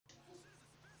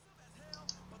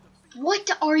What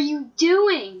are you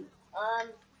doing? I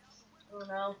don't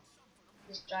know.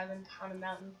 Just driving on a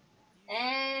mountain.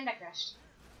 And I crashed.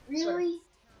 Really?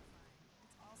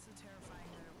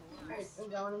 Alright, I'm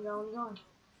going.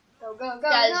 Go, go, go,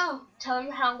 Guys, go. tell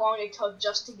them how long it took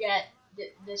just to get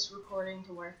this recording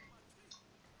to work.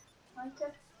 It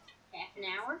took half an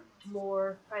hour?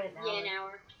 More, probably an hour. Yeah, an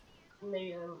hour.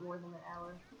 Maybe a little more than an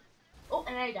hour. Oh,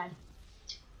 and I died.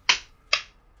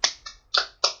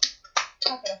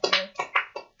 Fuck it up here.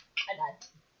 I died.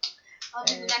 I'll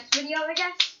do the next video, I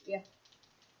guess. Yeah.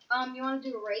 You want to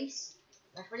do a race?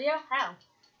 Next video? How?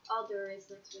 I'll do a race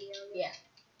next video. Yeah.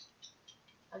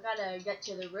 I gotta get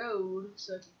to the road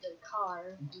so I can get a car,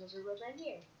 and there's a road right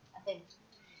here, I think.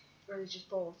 Or there's just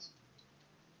bolts.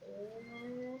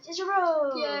 It's a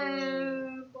road!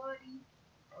 Yeah, buddy.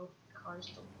 Oh, car's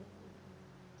still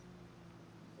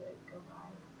good. Go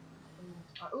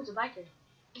by. Oh, it's a biker.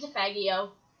 It's a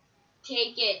faggio.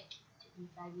 Take it.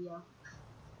 Faggio.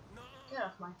 Get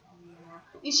off my faggio now.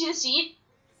 You see the seat?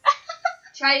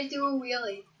 Try to do a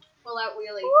wheelie. Pull out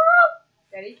wheelie. Woo!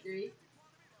 Ready? 3.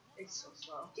 It's so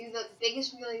slow. Do the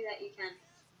biggest wheelie that you can.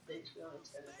 Biggest wheelie it's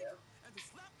gonna go.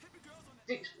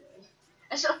 Biggest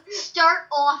wheelie. So, Start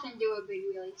off and do a big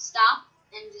wheelie. Stop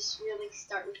and just really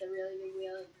start with a really big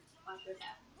wheelie. Watch what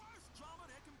happens.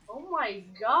 oh my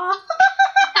god!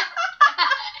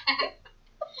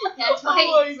 That's why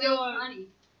Oh it's my so God. funny.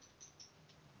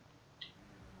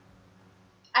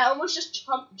 I almost just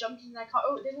jumped in that car.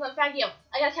 Oh, there's another faggio.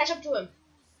 I gotta catch up to him.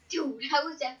 Dude, how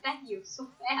was that faggio so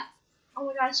fast? Oh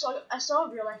my god, I saw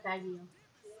a real life faggio.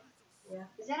 Yeah.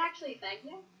 Is that actually a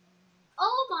faggio?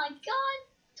 Oh my god,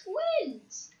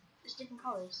 twins! There's different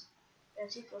colors. Yeah,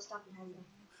 see if they'll stop behind me.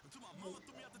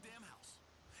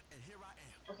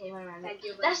 Okay, wait a minute.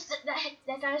 Faggio,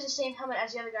 That guy has the same helmet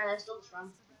as the other guy that I stole this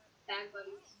from. Fag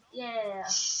buddies. Yeah. It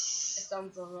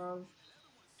sounds so wrong.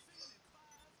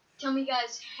 Tell me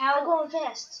guys I'm how. going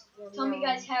fast. Tell me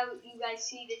guys how you guys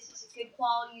see this. Is it good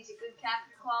quality? Is it good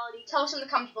capture quality? Tell us in the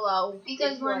comments below.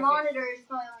 Because if you my like it. monitor is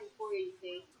probably only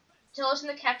 480p. Tell us in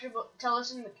the capture. Tell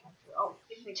us in the capture. Oh,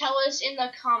 tell us in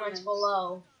the comments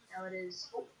below how it is.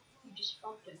 Oh, you just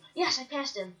bumped him. Yes, I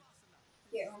passed him.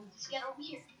 Here, let's get over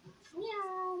here.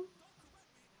 Meow.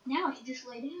 Now I can just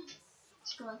lay down.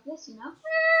 Just go like this, you know?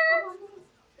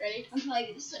 Ready? I'm probably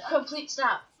gonna sit up. Complete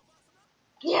stop.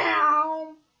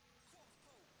 Meow.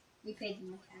 We paid the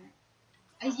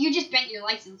mechanic. You just bent your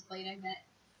license plate, I bet.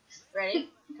 Ready?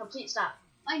 Complete stop.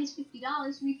 Minus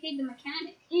 $50. We paid the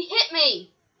mechanic. He hit me.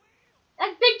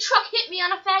 That big truck hit me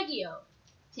on a faggio.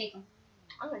 Take him.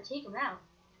 I'm gonna take him out.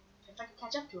 If I can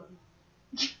catch up to him.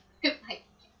 If I can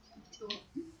catch up to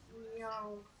him.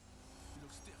 Meow.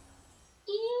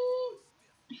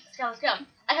 Let's go, let's go.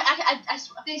 I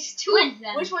There's two of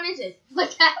them. Which one is it?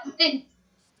 What happened?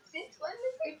 Since when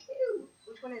is there two?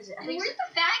 Which one is it? I And think where'd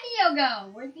the faggio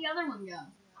go? Where'd the other one go?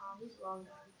 he's long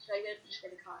gone. Should I just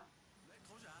get a car?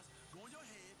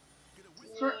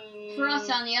 For us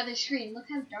on the other screen, look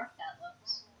how dark that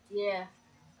looks. Yeah.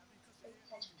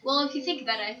 Well, if you think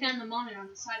about it, I found the monitor on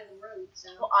the side of the road, so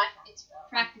Well, I found it's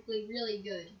practically really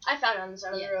good. I found it on the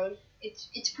side of the road.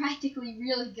 It's practically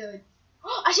really good.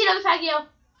 I see another faggio.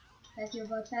 That's your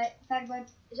bud, fag bud.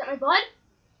 Is that my bud?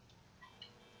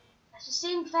 That's the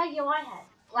same faggio I had.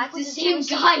 Black It's with the same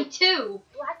zero guy seat. too.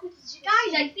 Black with zero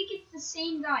Guys, seat. I think it's the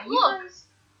same guy. You Look. guys-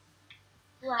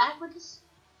 Black with this.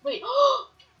 Wait.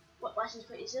 What license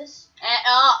plate is this?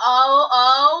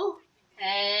 Oh.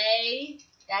 Hey.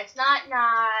 That's not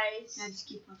nice. I just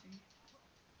keep pumping.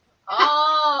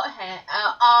 Oh. Hey.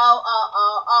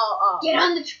 Oh. Get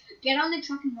on the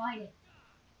truck and ride it.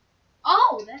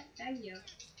 Oh, that faggio.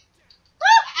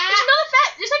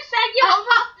 There's like faggio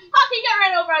over. He got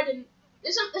ran over. I didn't.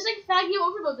 There's like faggio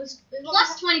overload. There's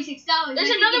Plus $26. There's I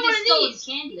think another he one just of stole these. his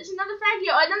candy. There's another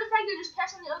faggio. Another faggio just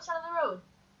passed on the other side of the road.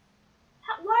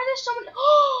 Why are there so many?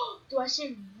 Do I see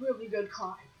a really good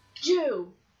car?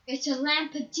 Do. It's a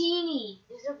Lamborghini.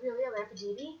 Is it really a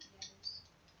Lamborghini? Yes.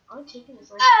 I'm taking this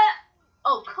Lamborghini.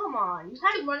 Oh, come on. You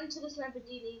had to run into this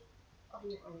Lamborghini. Oh, he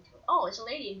didn't run into it. Oh, it's a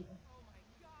lady in here.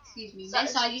 Excuse me, So-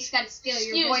 miss. I just got to steal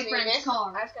Excuse your me, boyfriend's miss.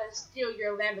 car. I just gotta steal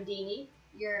your Lamborghini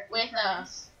Your with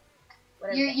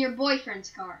whatever. your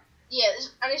boyfriend's car. Yeah,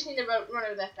 I just need to run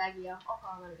over that faggio. Oh,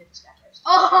 I'm gonna get this guy first.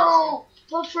 Oh,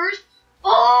 but first. But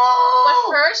Oh.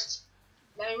 first,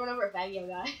 let me run over a faggio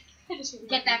guy. I just need to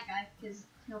Get that guy, because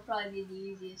he'll probably be the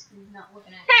easiest because he's not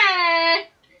looking at you. guy.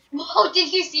 Whoa,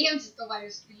 did you see him just go by your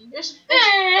screen? There's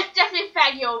definitely a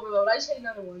faggio overload. I just hit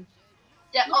another one.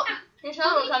 Yeah. Oh, there's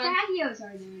another How one many coming. faggios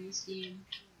are there in this game?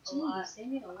 A lot. Jeez, they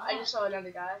need a lot. I just saw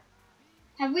another guy.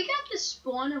 Have we got the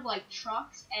spawn of like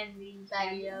trucks and the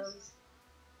Baggios.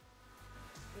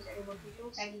 Is there any more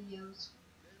people? Baggios.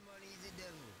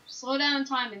 Slow down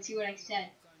time and see what I said.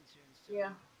 Yeah.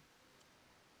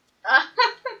 I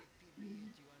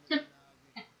know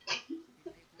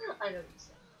what you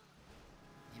said.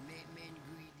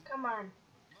 Come on.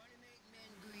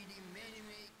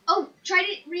 Oh, try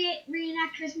to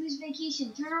reenact Christmas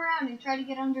Vacation. Turn around and try to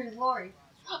get under his lorry.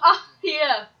 Oh,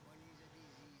 yeah.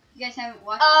 You guys haven't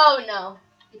watched? Oh, no.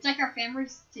 It's like our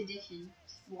family's tradition.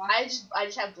 I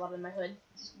just have blood in my hood.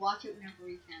 Just watch it whenever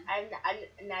we can.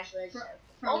 I'm naturally. From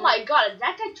Oh my god, is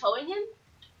that guy towing him?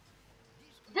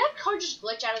 Did that car just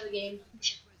glitch out of the game?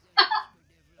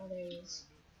 Oh, there he is.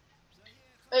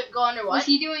 Wait, go under what? Was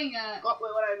he doing Wait, what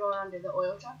are we going under? The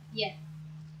oil truck? Yeah.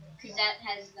 Because that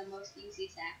has the most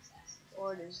easiest access.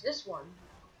 Or is this one?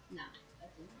 No.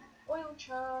 That doesn't matter. Oil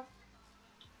truck.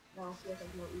 No, he has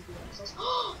like no easy access.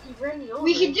 He ran me over.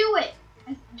 We can do it!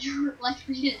 Let's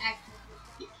reenact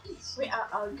Christmas Vacation. Wait,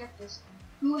 I'll get this.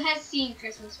 Who has seen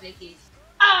Christmas Vacation?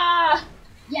 Ah!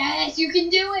 Yes, you can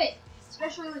do it!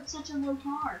 Especially with such a low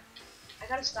car. I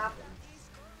gotta stop him.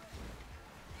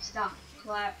 Stop.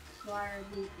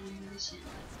 Collaborate in mission.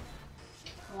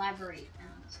 Collaborate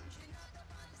on mission.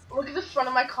 Look at the front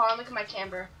of my car and look at my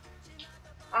camber.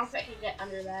 I don't think I can get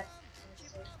under that.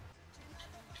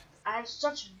 I have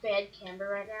such bad camber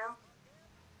right now.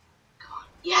 God.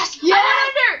 Yes! Yeah! I went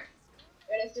under!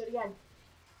 Alright, let's do it again.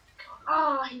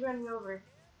 Ah, he ran me over.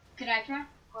 Could I try?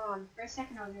 Hold on. For a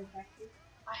second, I'll give it back to you.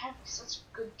 I have such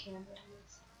good camber.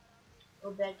 Oh,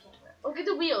 bad camera. Look at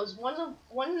the wheels. One's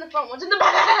in the front, one's in the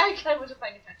back. I wasn't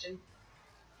paying attention.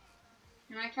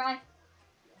 Can I try?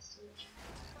 Yes.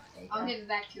 I'll give it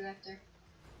back to you after.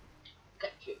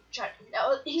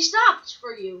 Oh, he stopped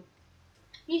for you.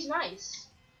 He's nice.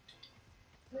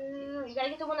 You gotta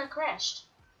get the one that crashed.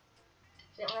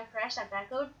 Is that one that crashed, that back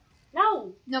load?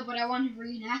 No! No, but I want to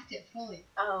reenact it fully.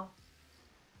 Oh.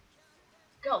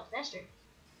 Go, faster.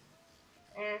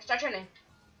 And start turning.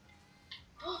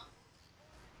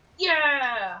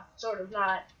 Yeah! Sort of,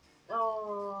 not.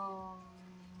 Oh.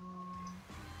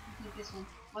 I think this one.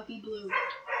 Lucky Blue.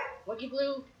 Lucky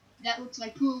Blue. That looks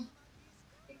like poop.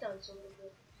 It does a little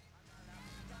bit.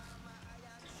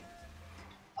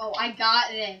 Oh, I got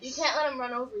this. You can't let him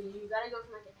run over you. You gotta go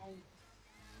from like an end.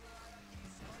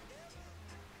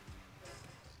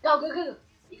 Go, go, go, go.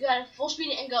 You gotta full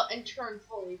speed and go and turn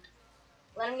fully.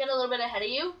 Let him get a little bit ahead of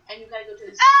you, and you gotta go to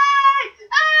the side.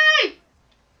 Hey! Hey!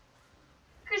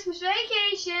 Christmas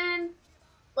Vacation.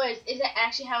 Wait, is that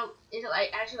actually how? Is it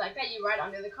like actually like that? You ride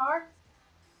under the car?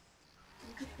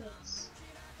 Look at this.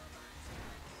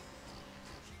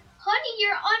 Honey,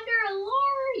 you're under a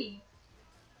lorry.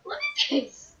 Look at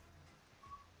this.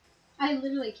 I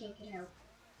literally can't get out.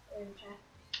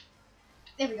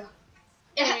 There we go.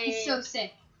 Yeah, it's so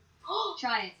sick.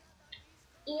 Try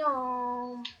it.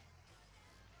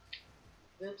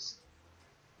 Oops.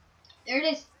 There it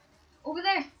is. Over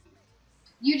there.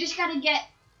 You just gotta get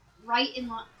right in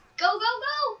line. Go, go,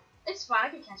 go! It's fine. I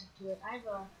can catch up to it. I have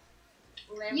a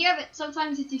lamp. Yeah, but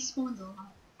sometimes it despawns a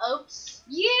lot. Oops.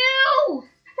 You!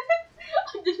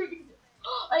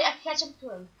 I can catch up to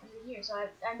him. I'm here, so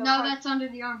I know. No, that's under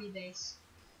the army base.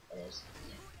 It is.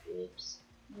 Yeah. Oops.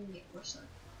 Let me get closer.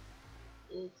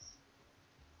 It's.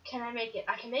 Can I make it?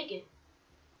 I can make it.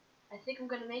 I think I'm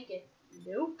gonna make it.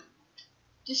 Nope.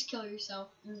 Just kill yourself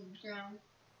and drown.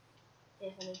 Yeah,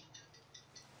 honey.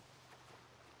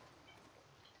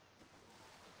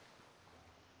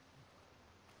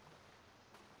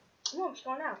 No, I'm just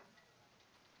going out.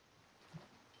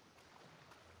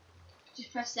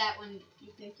 Just press that when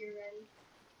you think you're ready.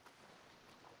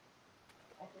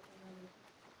 I think I'm ready.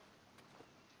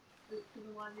 Wait for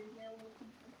the water to get a little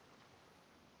deeper.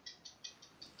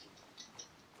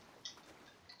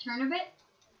 Turn a bit.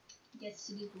 Gets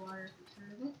to deep water if you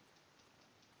turn a bit.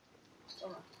 Still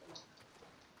not.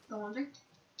 Go under.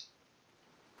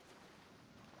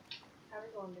 How do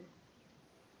we go under?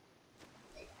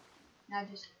 Now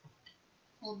just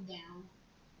hold down.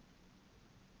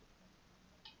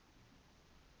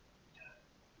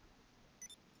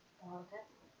 Okay.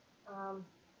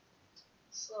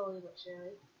 Slowly but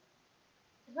surely.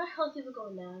 Is my health even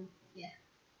going down? Yeah.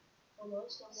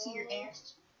 Almost. See your air.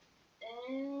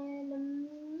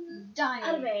 And Dying.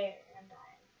 out of air. I'm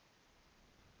dying.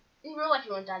 In real life,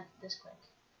 you won't die this quick.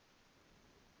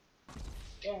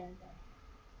 Yeah, I'm dying.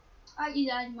 Oh, you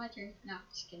died. My turn. No,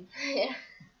 just kidding. Yeah.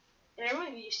 And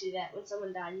everyone used to do that. When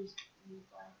someone died, you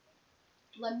fly.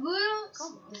 Lagoon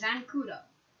Zancudo.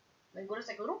 Like, what is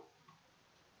that, Goodle?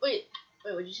 Wait,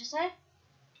 what did you just say?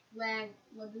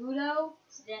 Lagudo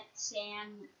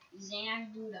San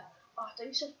Zancudo. Oh, I thought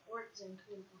you said Fort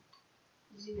Zancudo.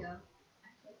 Zudo.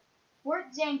 Fort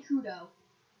Zancudo.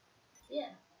 Yeah.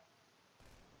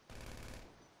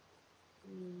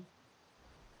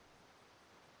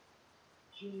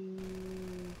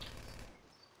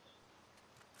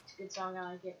 It's a good song.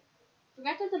 I like it.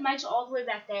 Forgot that the mic's all the way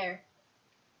back there.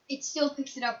 It still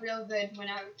picks it up real good when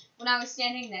I was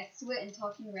standing next to it and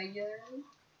talking regularly.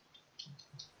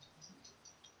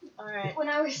 Alright. When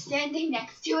I was standing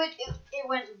next to it, it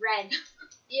went red.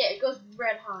 Yeah, it goes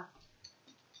red hot.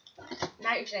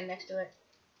 Now you're standing next to it.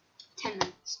 10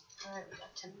 minutes. Alright, we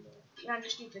got 10 minutes. You gotta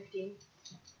just do 15.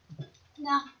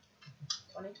 No.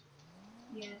 20.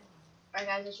 Yeah. Alright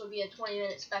guys, this will be a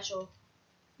 20-minute special.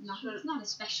 No, it's not a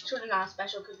special. Sort of not a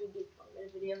special because we do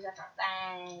 20-minute videos after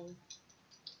bang.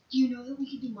 Do you know that we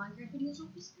could do Minecraft videos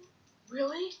like this?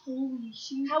 Really? Holy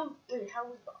shit. How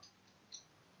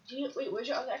where's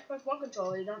your other Xbox One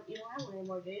controller? You don't have one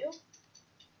anymore, do you?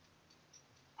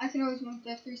 I can always move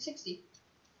the 360.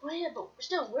 Oh yeah, but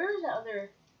still, where is that other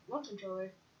one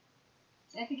controller?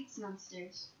 I think it's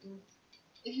downstairs.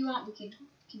 If you want, we can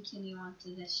continue on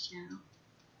to this channel.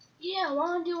 Yeah, I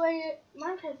want to do a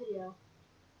Minecraft video.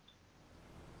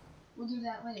 We'll do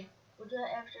that later. We'll do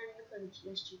that after you play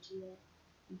this GTA.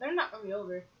 You better not run me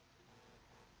over.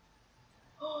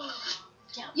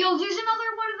 Yeah. Yo, there's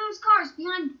another one of those cars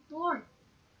behind the Lord.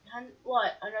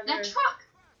 What? Another? That truck.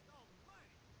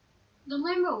 The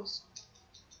Lambos.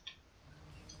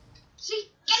 See?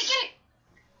 Get it!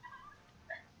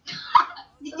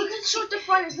 Look how short the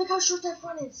front is. Look how short that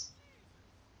front is.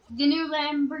 The new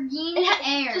Lamborghini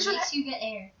Air this one makes you get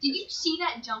air. Did you see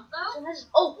that jump though?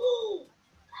 Oh,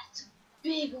 that's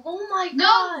big. Oh my god.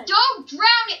 No, don't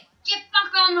drown it. Get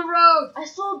back on the road. I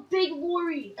saw a big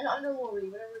lorry, an under lorry,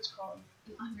 whatever it's called.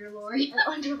 An under lorry. An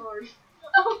under lorry.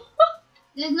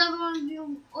 There's another one of the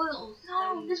oils.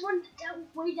 No, this one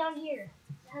way down here.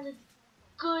 It has a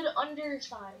good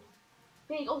underside.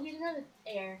 Big. Oh, here's another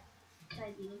air. Can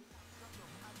I beat him?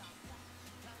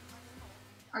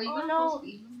 Are you Oh, going no. full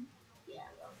speed? Yeah, I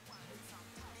will.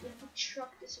 Did the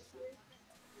truck disappear?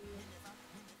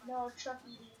 No, truck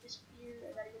disappeared. I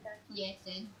gotta get that. Yeah, it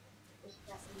did.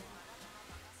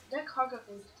 That cargo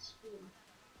thing disappeared.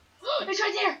 It's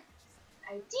right there!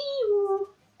 I do.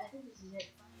 I think this is it.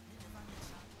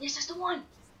 Yes, that's the one!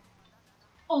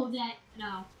 Oh, that.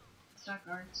 No. Stock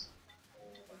guards.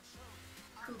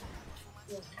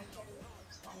 Yes, I can't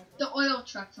remember. The oil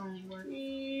trucks only work.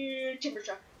 Timber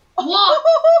truck. What?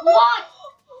 What?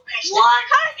 What?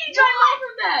 How did he drive away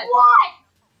from that? What?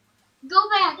 Go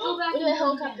back. Go back. Look at the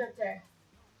helicopter up there.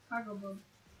 Cargo boat.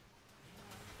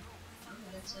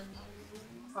 Okay, that's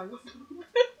Cargo boat.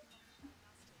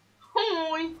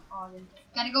 Oh,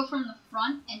 gotta go from the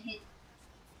front and hit.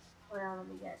 Hold on, let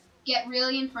me Get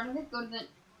really in front of it. Go to the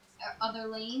other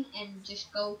lane and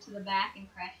just go to the back and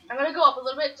crash it. I'm gonna go up a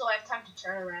little bit so I have time to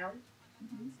turn around.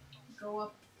 Go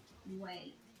up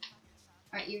way.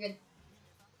 Alright, you're good.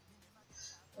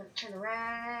 I'm gonna turn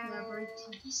around.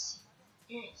 Yes.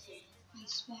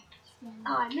 Oh,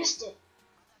 I missed it.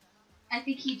 I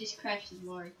think he just crashed his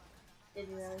lorry. Did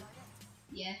you really?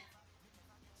 Yeah.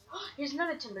 Here's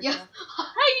another timber Yeah. truck.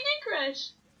 Hey, you did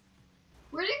crash.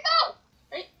 Where'd it go?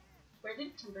 Hey, where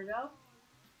did timber go?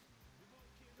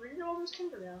 Where did all this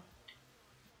timber go?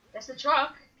 That's the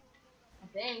truck, I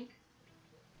think.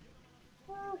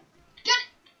 Get it!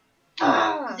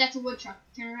 That's a wood truck.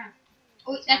 Turn around.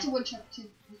 Oh, wait, that's a wood truck too.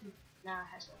 Nah, it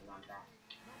has to run back.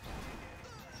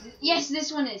 Yes,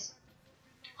 this one is.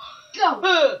 Go!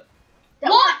 What?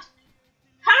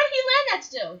 How did he land that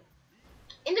still?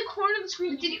 In the corner of the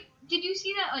screen. Did you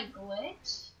see that like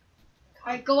glitch?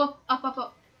 Alright, go up, up, up,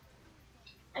 up.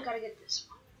 I gotta get this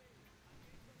one.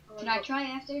 Can I try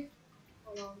after?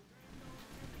 Hold on.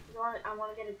 I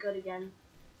want to get it good again.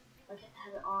 I can't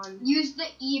have it on. Use the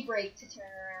E brake to turn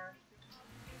around.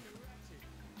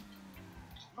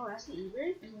 Oh, that's the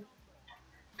E-brake?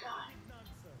 God.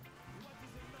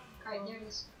 Alright, there it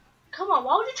is. Come on,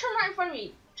 why would you turn right in front of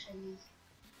me? Chinese.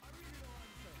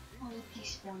 Oh, he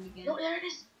spawned again. No, there it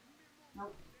is.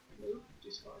 Nope. Nope,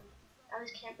 despawned. Now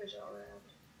these campers are all around.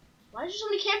 Why is there so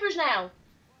many campers now?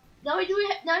 Now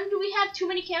do we have too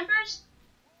many campers?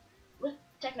 With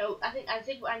Techno, I think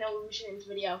I know what we should end this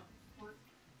video.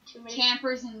 Too many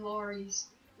campers and lorries.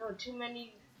 No, too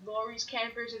many lorries,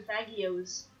 campers, and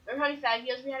fagios. Remember how many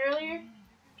fagios we had earlier?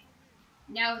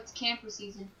 Now it's camper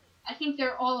season. I think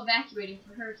they're all evacuating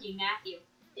for Hurricane Matthew.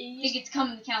 I think it's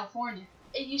coming to California.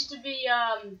 It used to be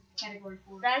Category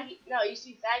 4. No, it used to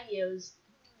be fagios.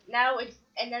 Now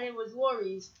and then it was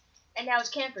lorries, and now it's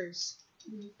campers.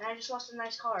 And I just lost a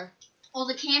nice car. All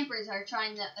the campers are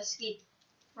trying to escape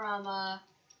from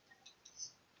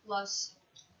Los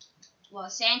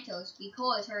Santos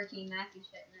because Hurricane Matthew's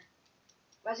hitting it.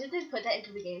 Imagine if they put that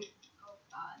into the game. Oh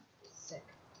God. Sick.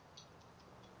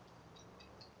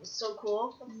 It's so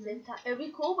cool. At the same time, it'd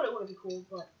be cool, but it wouldn't be cool.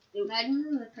 But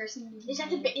imagine the person. is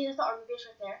that the army base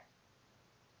right there?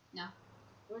 No.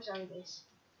 Where's the army base?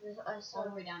 All the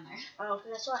way down there. Oh,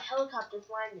 because I saw a helicopter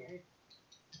flying there.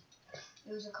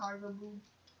 It was a cargo boom.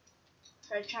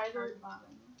 Should I try to go?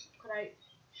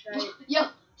 Should I? Yo,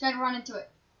 try to run into it.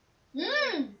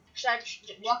 Should I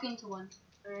walk into one?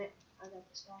 Alright, I got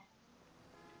this guy.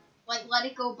 Like, let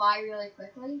it go by really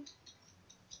quickly.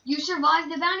 You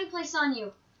survived the bounty placed on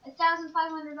you.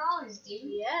 $1,500, dude.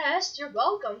 Yes, you're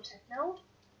welcome, Techno.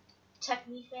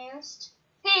 Techni fast.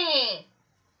 Hey.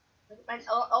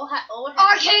 RKO!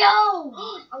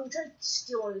 I'm trying to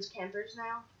steal one of these campers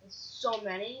now. There's so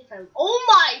many. Oh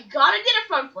my god, I did a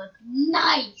front flip.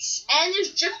 Nice. And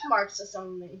there's drift marks to some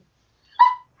of me.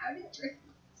 How did drift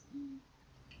marks?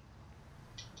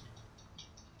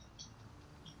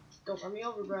 Don't run me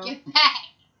over, bro. Get back.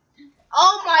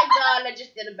 Oh my god, I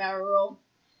just did a barrel roll.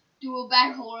 Do a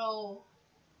barrel roll.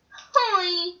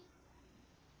 Hi.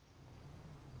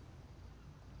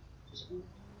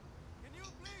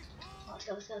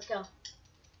 Let's go.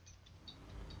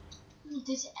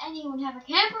 Does anyone have a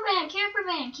camper van? Camper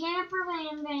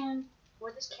van.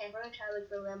 Where's this camper? I'm trying to look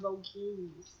for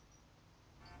Lamborghinis.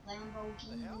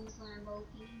 Lamborghinis.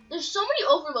 There's so many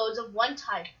overloads of one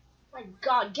type. My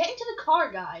god, get into the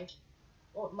car, guy.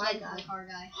 Oh, my Get guy. the car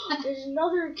guy. There's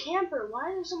another camper. Why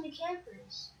are there so many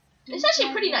campers? It's actually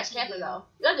a pretty nice camper, though.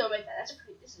 You gotta admit that.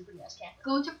 This is a pretty nice camper.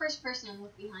 Go into first person and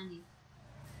look behind you.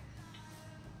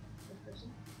 First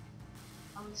person?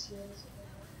 I'm gonna see this.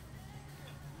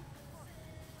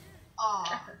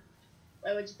 Aw.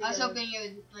 Wait, what'd you think? I was hoping it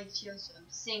would like show some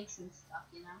sinks and stuff,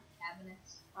 you know,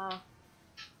 cabinets.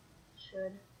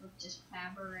 Should. With just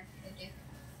fabric.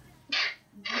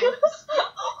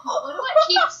 What do I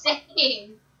keep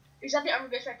saying? Is that the armor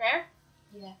base right there?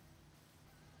 Yeah.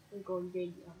 I'm going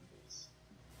big the armor base.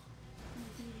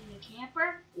 The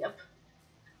camper? Yep.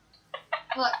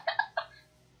 Look.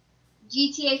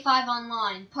 GTA 5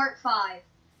 Online, Part 5.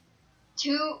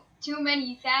 Too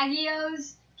many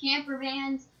Thagios, camper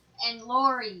vans, and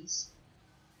lorries.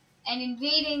 And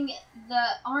invading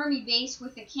the army base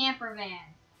with a camper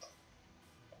van.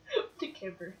 The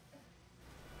camper.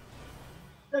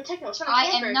 No, Techno, it's not a I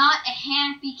camper. am not a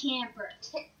happy camper.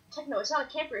 Techno, it's not a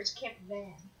camper, it's a camper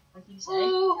van. Like you said.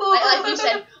 Ooh. Like you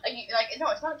said. No,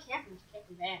 it's not a camper, it's a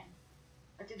camper van.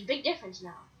 Like, there's a big difference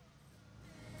now.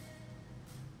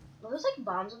 Are those like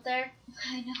bombs up there?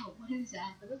 I know, what is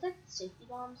that? Are those like safety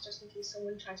bombs just in case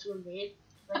someone tries to invade?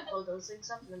 Like blow those things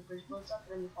up and then bridge blows up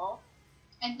and then you fall?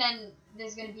 And then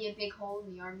there's gonna be a big hole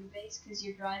in the army base because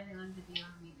you're driving under the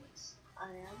army base. I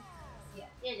am. Yeah.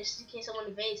 Yeah, just in case someone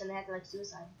invades and they have to like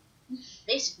suicide.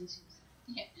 Basically suicide.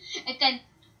 Yeah. And then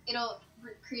it'll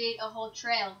create a whole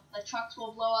trail. The trucks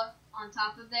will blow up on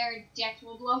top of there, jets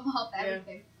will blow up,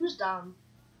 everything. Who's Dom?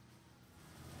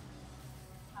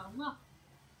 I don't know.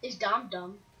 Is Dom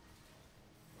dumb?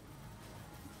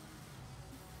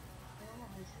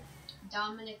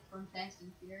 Dominic from Fast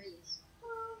and Furious.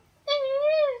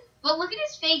 But look at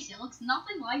his face, it looks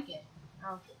nothing like it.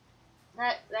 Oh.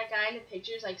 That guy in the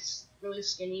picture is like really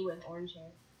skinny with orange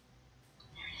hair.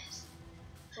 There it is.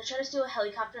 Should I try to steal a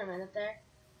helicopter and land up there?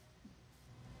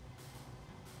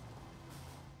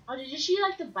 Oh, did you see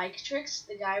like the bike tricks?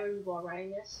 The guy when we were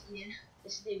riding this? Yeah.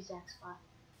 This is the exact spot.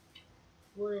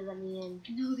 Will they let me in?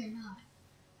 No, they're not.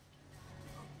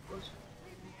 Oh,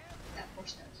 That 4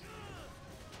 stars.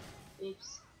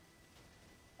 oops.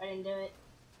 I didn't do it.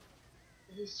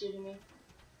 He's shooting me.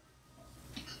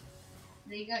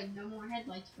 There you go, no more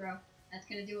headlights, bro. That's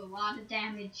gonna do a lot of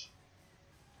damage.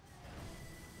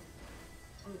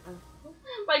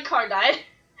 My car died.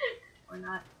 Or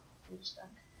not. I'm just stuck.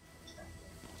 I'm stuck here.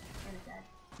 Kind of dead.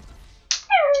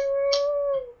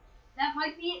 That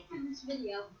might be it for this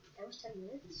video. That was 10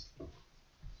 minutes.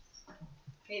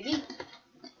 Maybe.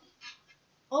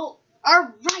 Oh,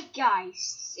 alright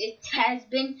guys. It has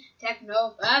been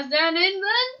Techno Fast and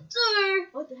Inventor.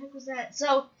 What the heck was that?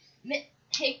 So,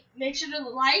 hey, make sure to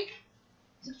like,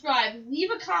 subscribe,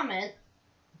 leave a comment.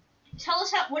 Tell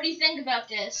us what do you think about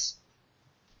this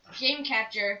game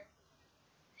capture.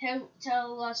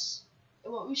 Tell us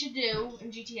what we should do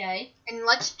in GTA. And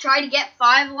let's try to get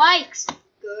 5 likes.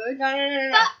 Good.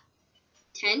 No.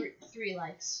 10? 3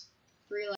 likes. 3 likes.